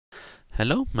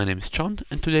Hello, my name is John,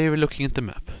 and today we're looking at the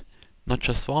map. Not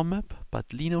just one map,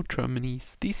 but Lino,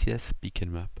 Germany's DCS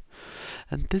beacon map.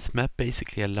 And this map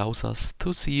basically allows us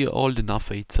to see all the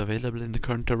nav-aids available in the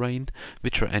current terrain,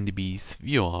 which are NDBs,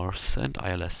 VORs and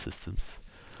ILS systems.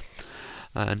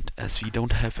 And as we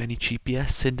don't have any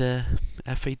GPS in the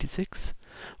F-86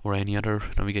 or any other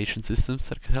navigation systems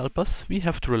that can help us, we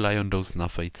have to rely on those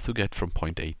nav-aids to get from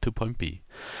point A to point B.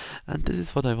 And this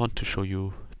is what I want to show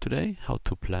you today, how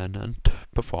to plan and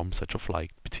perform such a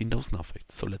flight between those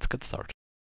nav-aids. So let's get started.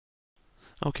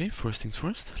 Okay, first things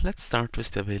first, let's start with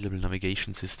the available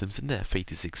navigation systems in the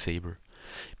F-86 Sabre.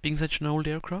 Being such an old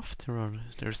aircraft,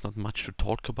 there's not much to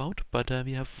talk about, but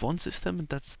we have one system, and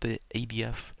that's the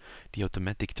ADF, the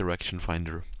Automatic Direction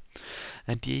Finder.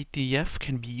 And the ADF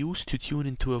can be used to tune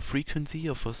into a frequency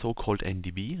of a so-called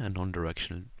NDB, a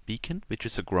non-directional beacon, which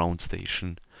is a ground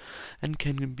station, and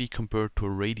can be compared to a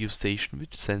radio station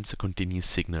which sends a continuous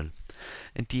signal.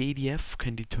 And the ADF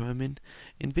can determine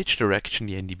in which direction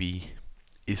the NDB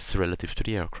is relative to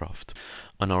the aircraft.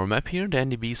 On our map here, the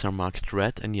NDBs are marked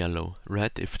red and yellow.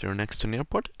 Red if they're next to an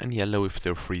airport, and yellow if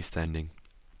they're freestanding.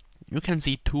 You can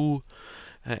see two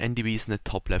NDBs in the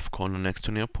top left corner next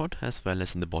to an airport, as well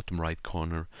as in the bottom right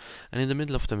corner. And in the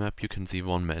middle of the map you can see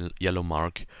one yellow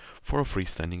mark for a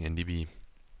freestanding NDB.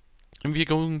 And we're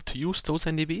going to use those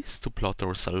NDBs to plot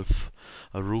ourselves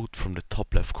a route from the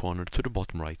top left corner to the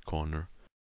bottom right corner.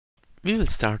 We will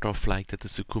start our flight at the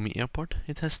Sukhumi airport.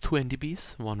 It has two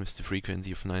NDBs, one with the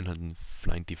frequency of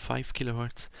 995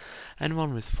 kHz and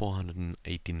one with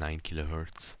 489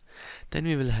 kHz. Then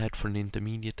we will head for an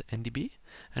intermediate NDB,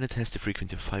 and it has the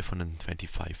frequency of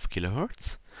 525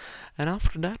 kHz. And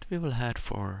after that we will head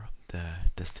for the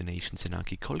destination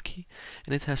Senaki Kolki,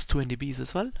 and it has two NDBs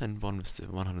as well, and one with the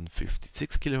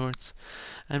 156 kHz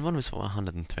and one with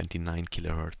 129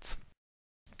 kHz.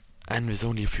 And with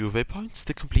only a few waypoints,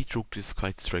 the complete route is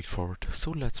quite straightforward.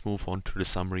 So let's move on to the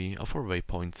summary of our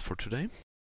waypoints for today.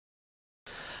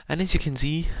 And as you can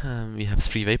see, we have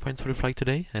 3 waypoints for the flight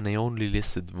today, and I only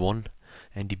listed one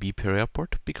NDB per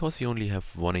airport because we only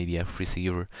have one ADF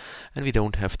receiver and we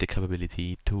don't have the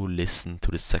capability to listen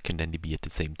to the second NDB at the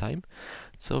same time,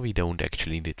 so we don't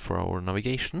actually need it for our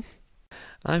navigation.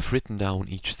 I've written down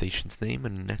each station's name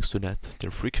and next to that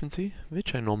their frequency,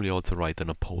 which I normally also write on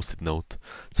a post-it note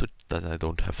so that I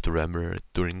don't have to remember it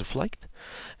during the flight.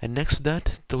 And next to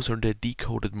that, those are the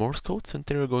decoded Morse codes, and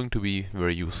they're going to be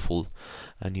very useful,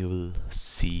 and you will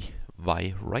see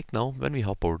why right now when we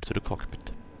hop over to the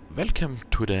cockpit. Welcome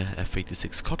to the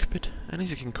F-86 cockpit, and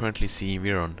as you can currently see,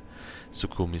 we're on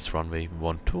Sukhumi's runway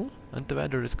 12, and the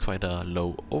weather is quite a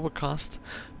low overcast,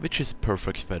 which is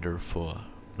perfect weather for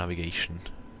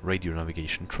radio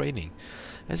navigation training,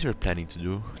 as we're planning to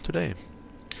do today.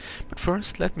 But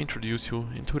first, let me introduce you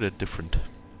into the different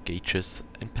gauges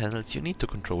and panels you need to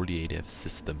control the ADF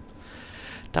system.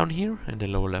 Down here in the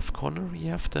lower left corner we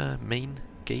have the main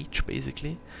gauge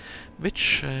basically,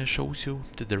 which shows you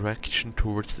the direction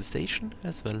towards the station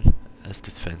as well as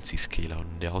this fancy scale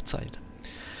on the outside.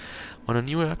 On a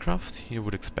new aircraft you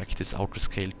would expect this outer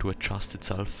scale to adjust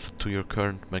itself to your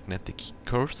current magnetic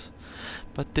curves,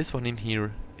 but this one in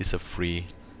here is a free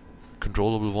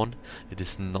controllable one. It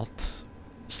is not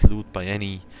slewed by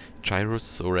any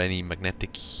gyros or any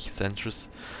magnetic sensors,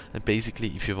 and basically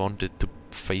if you want it to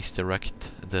face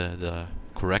direct the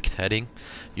correct heading,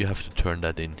 you have to turn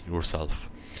that in yourself.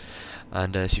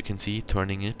 And as you can see,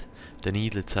 turning it, the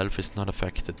needle itself is not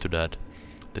affected to that.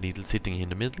 The needle sitting in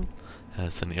the middle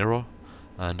has an arrow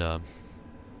and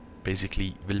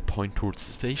basically will point towards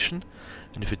the station,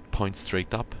 and if it points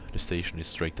straight up, the station is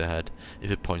straight ahead.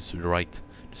 If it points to the right,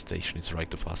 the station is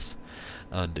right of us,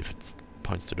 and if it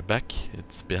points to the back,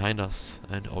 it's behind us,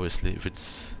 and obviously if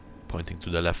it's pointing to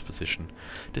the left position,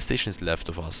 the station is left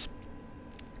of us.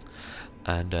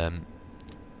 And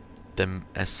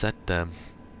as said, the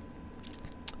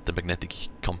magnetic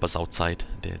compass outside,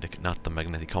 not the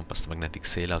magnetic compass, the magnetic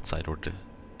sail outside, or the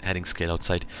heading scale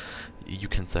outside, you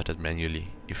can set it manually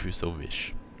if you so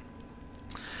wish.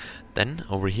 Then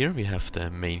over here we have the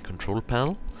main control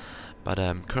panel, but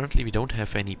currently we don't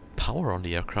have any power on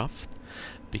the aircraft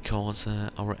because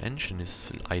our engine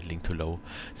is idling too low.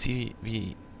 See,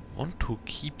 we want to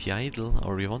keep the idle,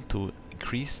 or we want to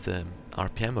increase the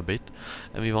RPM a bit,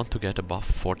 and we want to get above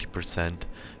 40%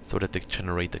 so that the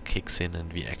generator kicks in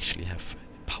and we actually have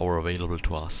power available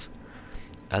to us.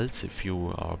 Else, if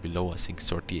you are below, I think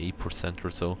 38%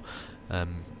 or so,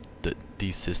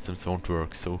 these systems won't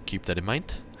work. So keep that in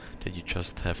mind, that you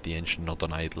just have the engine not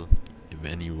on idle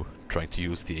when you try to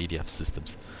use the ADF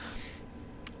systems.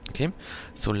 Okay,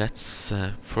 so let's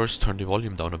first turn the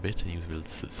volume down a bit, and you will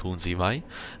soon see why,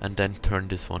 and then turn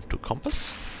this one to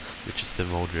compass, which is the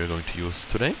mode we are going to use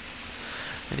today.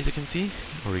 And as you can see,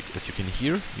 or as you can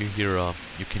hear, you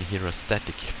can hear a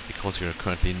static because you're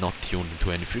currently not tuned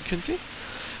into any frequency.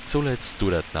 So let's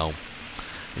do that now.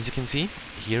 As you can see,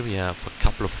 here we have a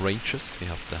couple of ranges. We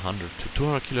have the 100 to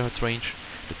 200 kHz range,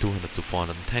 the 200 to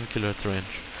 410 kHz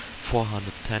range,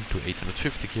 410 to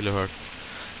 850 kHz,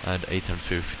 and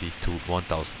 850 to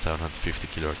 1750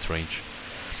 kHz range.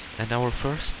 And our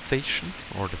first station,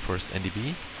 or the first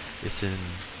NDB, is in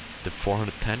the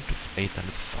 410 to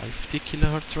 850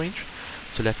 kHz range.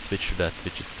 So let's switch to that,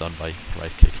 which is done by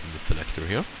right-clicking the selector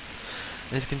here.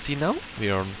 And as you can see now,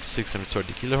 we are on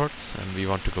 630 kHz and we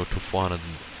want to go to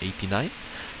 489.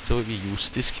 So we use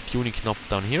this tuning knob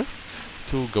down here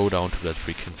to go down to that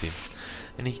frequency.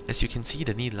 And as you can see,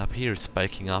 the needle up here is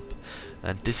spiking up,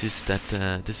 and this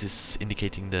is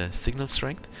indicating the signal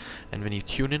strength. And when you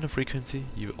tune in a frequency,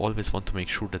 you always want to make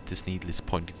sure that this needle is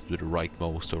pointing to the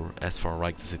rightmost, or as far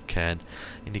right as it can,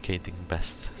 indicating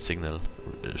best signal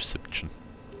reception.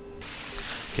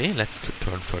 Okay, let's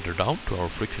turn further down to our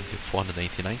frequency of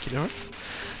 489 kHz.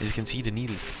 As you can see, the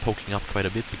needle is poking up quite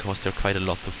a bit because there are quite a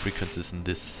lot of frequencies in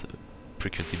this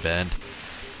frequency band,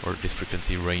 or this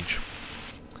frequency range.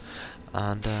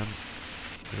 And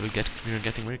we're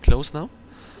getting very close now,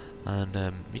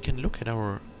 and we can look at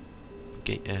our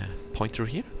pointer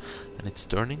here, and it's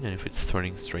turning, and if it's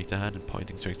turning straight ahead and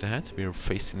pointing straight ahead, we're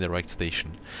facing the right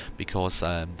station, because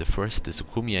the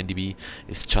Sukumi NDB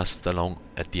is just along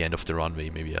at the end of the runway,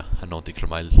 maybe a nautical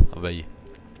mile away.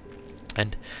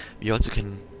 And we also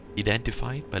can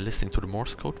identify it by listening to the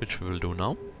Morse code, which we will do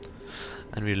now.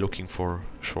 And we're looking for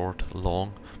short,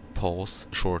 long, pause,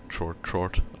 short, short,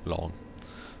 short, long.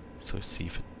 So see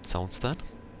if it sounds that.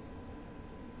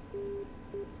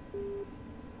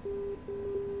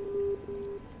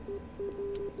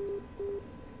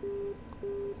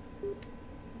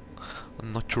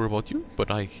 I'm not sure about you, but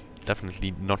I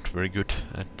definitely not very good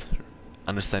at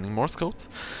understanding Morse codes.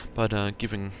 But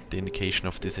given the indication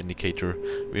of this indicator,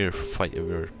 we're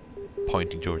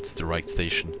pointing towards the right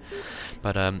station.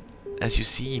 But as you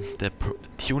see, the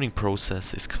tuning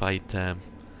process is quite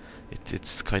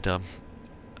it's quite a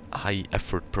high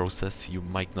effort process. You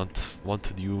might not want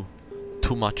to do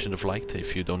too much in the flight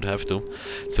if you don't have to.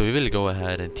 So we will go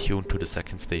ahead and tune to the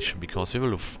second station, because we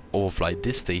will overfly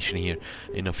this station here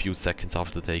in a few seconds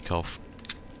after takeoff.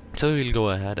 So we will go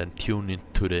ahead and tune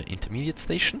into the intermediate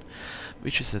station,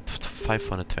 which is at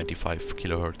 525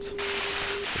 kHz,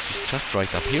 which is just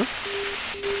right up here.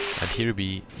 And here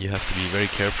you have to be very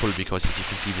careful, because as you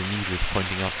can see, the needle is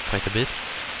pointing up quite a bit,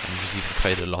 and there's even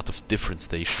quite a lot of different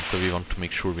stations, so we want to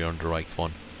make sure we're on the right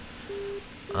one.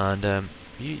 And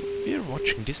we're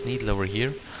watching this needle over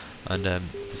here, and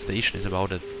the station is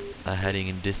about heading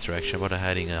in this direction, about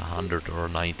heading 100 or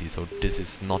 90, so this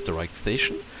is not the right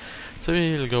station. So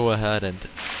we'll go ahead and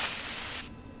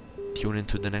tune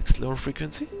into the next lower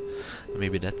frequency.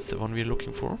 Maybe that's the one we're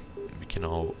looking for. We can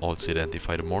now also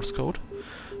identify the Morse code,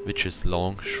 which is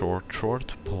long, short,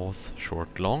 short, pause,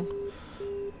 short, long.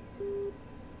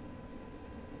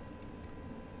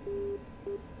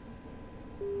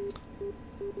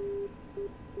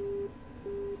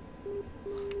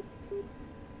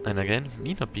 And again,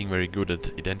 me not being very good at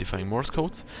identifying Morse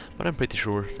codes, but I'm pretty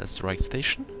sure that's the right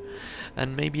station.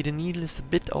 And maybe the needle is a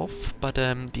bit off, but the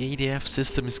ADF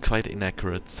system is quite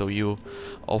inaccurate, so you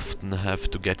often have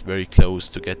to get very close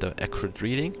to get an accurate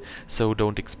reading, so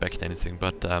don't expect anything.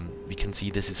 But we can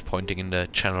see this is pointing in the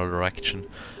general direction,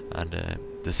 and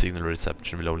the signal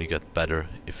reception will only get better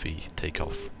if we take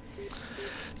off.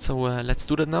 So let's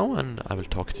do that now, and I will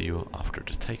talk to you after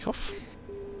the takeoff.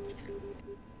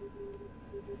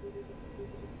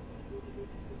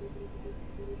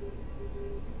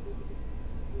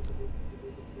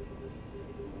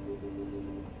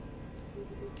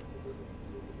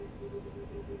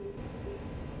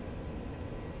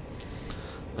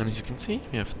 And as you can see,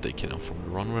 we have taken off from the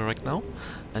runway right now,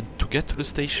 and to get to the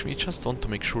station we just want to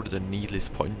make sure that the needle is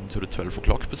pointing to the 12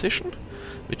 o'clock position,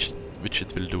 which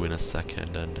it will do in a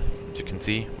second. And as you can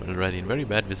see, we're already in very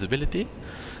bad visibility,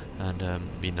 and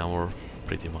we now are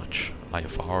pretty much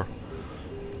IFR.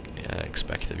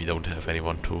 Expect that we don't have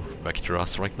anyone to vector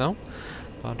us right now,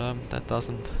 but that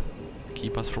doesn't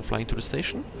keep us from flying to the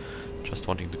station. Just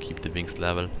wanting to keep the wings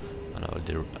level, and I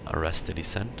will arrest the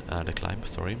descent, the climb,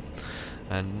 sorry.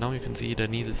 And now you can see the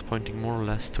needle is pointing more or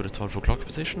less to the 12 o'clock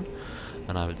position,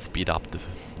 and I will speed up the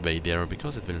way there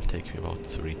because it will take me about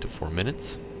 3 to 4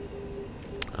 minutes.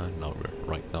 And now we're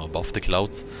right now above the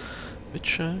clouds,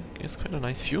 which is quite a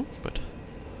nice view, but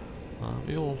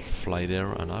We will fly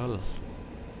there, and I will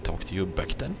talk to you back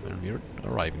then when we're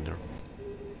arriving there.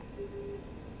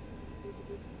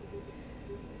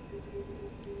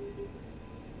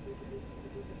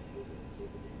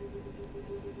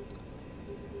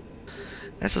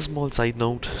 As a small side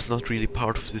note, not really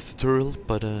part of this tutorial,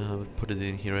 but I will put it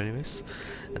in here anyways.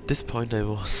 At this point I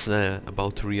was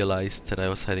about to realize that I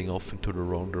was heading off into the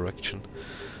wrong direction,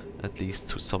 at least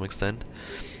to some extent.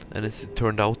 And as it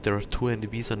turned out, there are two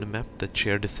NDBs on the map that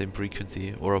share the same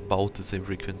frequency, or about the same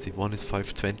frequency. One is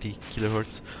 520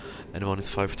 kHz and one is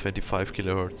 525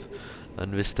 kHz.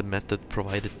 And with the method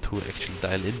provided to actually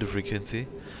dial in the frequency,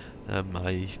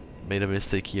 I made a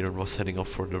mistake here and was heading off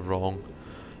for the wrong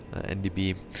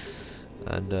NDB.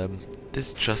 And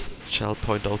this just shall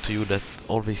point out to you that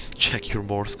always check your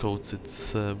Morse codes.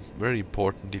 It's very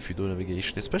important if you do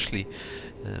navigation, especially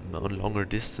on longer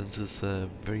distances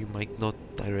where you might not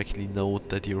directly know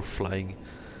that you're flying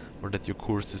or that your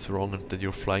course is wrong and that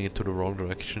you're flying into the wrong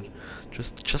direction.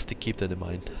 Just to keep that in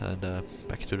mind. And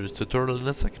back to the tutorial in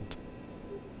a second.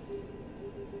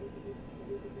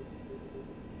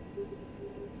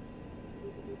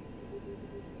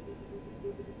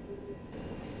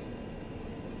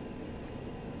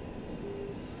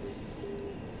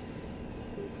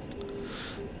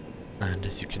 And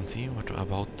as you can see,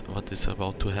 what is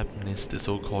about to happen is the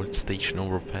so-called station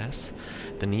overpass.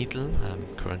 The needle,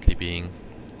 currently being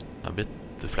a bit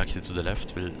deflected to the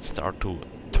left, will start to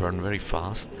turn very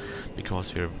fast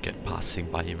because we're passing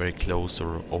by very close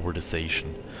or over the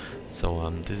station.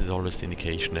 So this is always the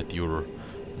indication that you're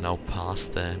now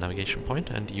past the navigation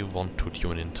point and you want to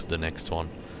tune into the next one,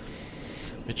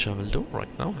 which I will do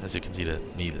right now. As you can see, the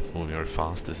needle is moving very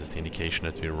fast. This is the indication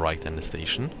that we're right in the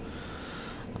station.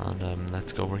 And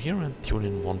let's go over here and tune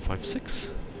in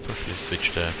 156. First we'll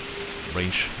switch the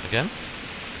range again.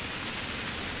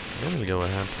 Then we'll go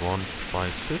ahead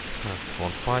 156, that's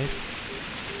 15.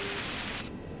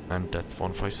 And that's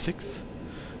 156.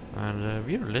 And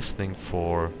we're listening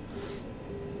for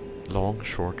long,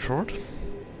 short, short.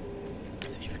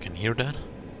 See if you can hear that.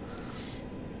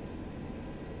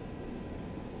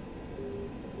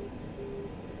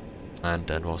 And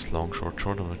that was long, short,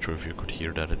 short. I'm not sure if you could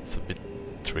hear that. It's a bit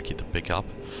tricky to pick up,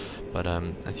 but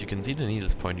as you can see, the needle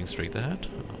is pointing straight ahead,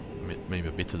 maybe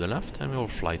a bit to the left, and we will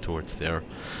fly towards there.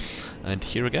 And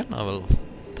here again I will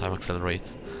time accelerate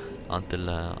until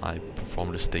I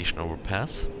perform the station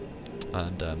overpass,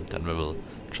 and then we will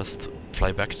just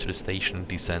fly back to the station,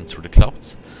 descend through the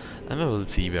clouds, and we will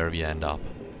see where we end up.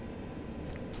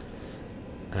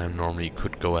 And normally you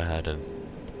could go ahead and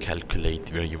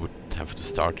calculate where you would have to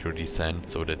start your descent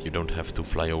so that you don't have to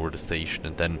fly over the station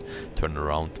and then turn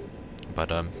around, but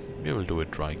we will do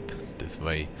it right this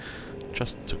way,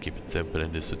 just to keep it simple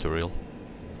in this tutorial.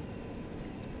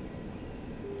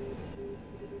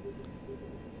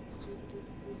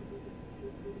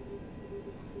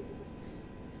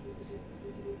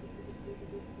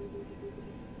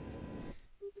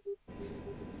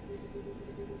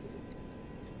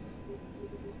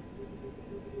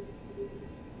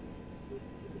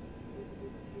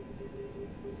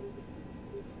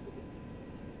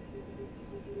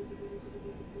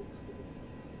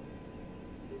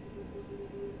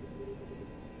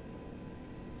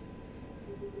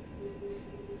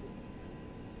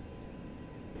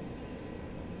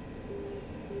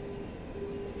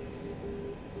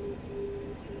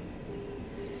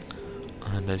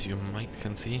 And as you might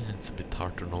can see, it's a bit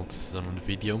hard to notice on the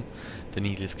video, the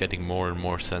needle is getting more and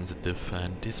more sensitive,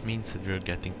 and this means that we're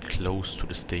getting close to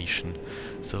the station.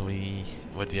 So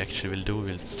what we actually will do,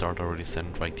 we'll start our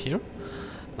descent right here,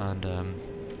 and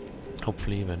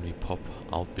hopefully when we pop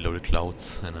out below the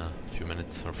clouds in a few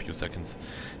minutes or a few seconds,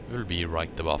 we will be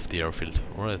right above the airfield,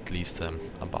 or at least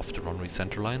above the runway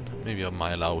center line, maybe a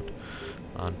mile out,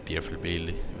 and the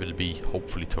airfield will be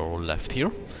hopefully to our left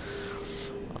here.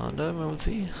 And we will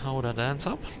see how that ends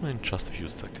up in just a few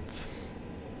seconds.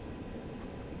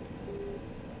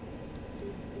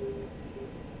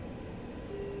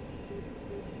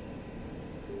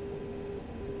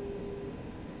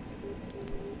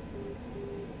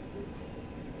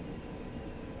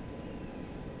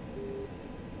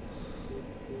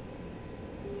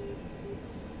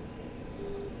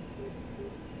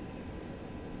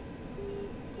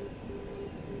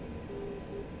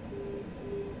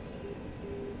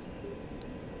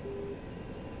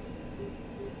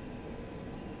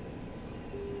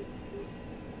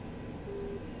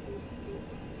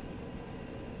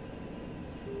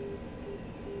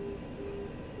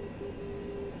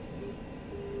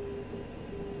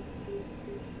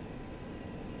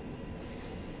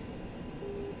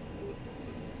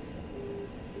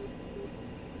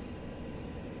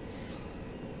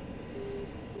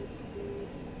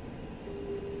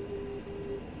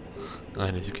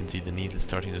 And as you can see, the needle is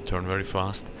starting to turn very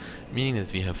fast, meaning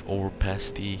that we have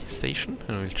overpassed the station,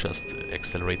 and we'll just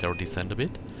accelerate our descent a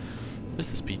bit with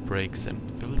the speed brakes,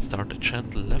 and we will start a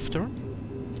gentle left turn.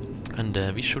 And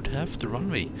we should have the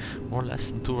runway more or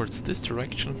less towards this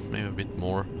direction, maybe a bit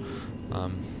more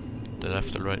the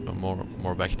left or right, or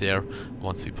more back there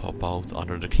once we pop out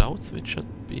under the clouds, which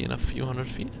should be in a few hundred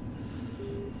feet.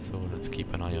 So let's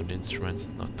keep an eye on the instruments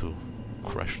not to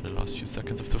crash in the last few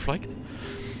seconds of the flight.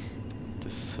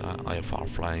 This IFR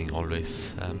flying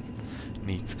always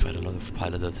needs quite a lot of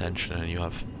pilot attention, and you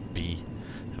have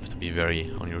to be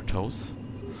very on your toes.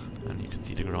 And you can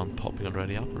see the ground popping up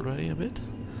already a bit.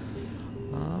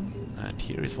 And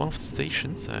here is one of the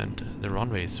stations, and the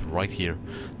runway is right here.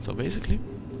 So basically,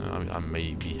 I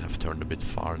maybe have turned a bit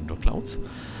far into the clouds,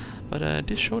 but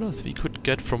this showed us we could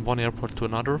get from one airport to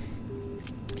another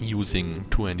using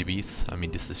 2 NDBs. I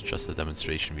mean, this is just a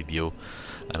demonstration video,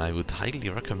 and I would highly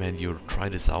recommend you try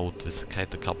this out with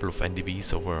a couple of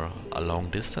NDBs over a long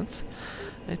distance.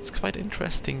 It's quite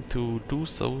interesting to do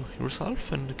so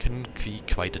yourself, and it can be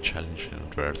quite a challenge in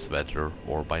adverse weather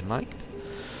or by night.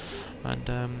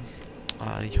 And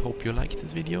I hope you liked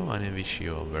this video, and I wish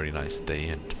you a very nice day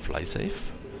and fly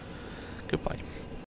safe. Goodbye.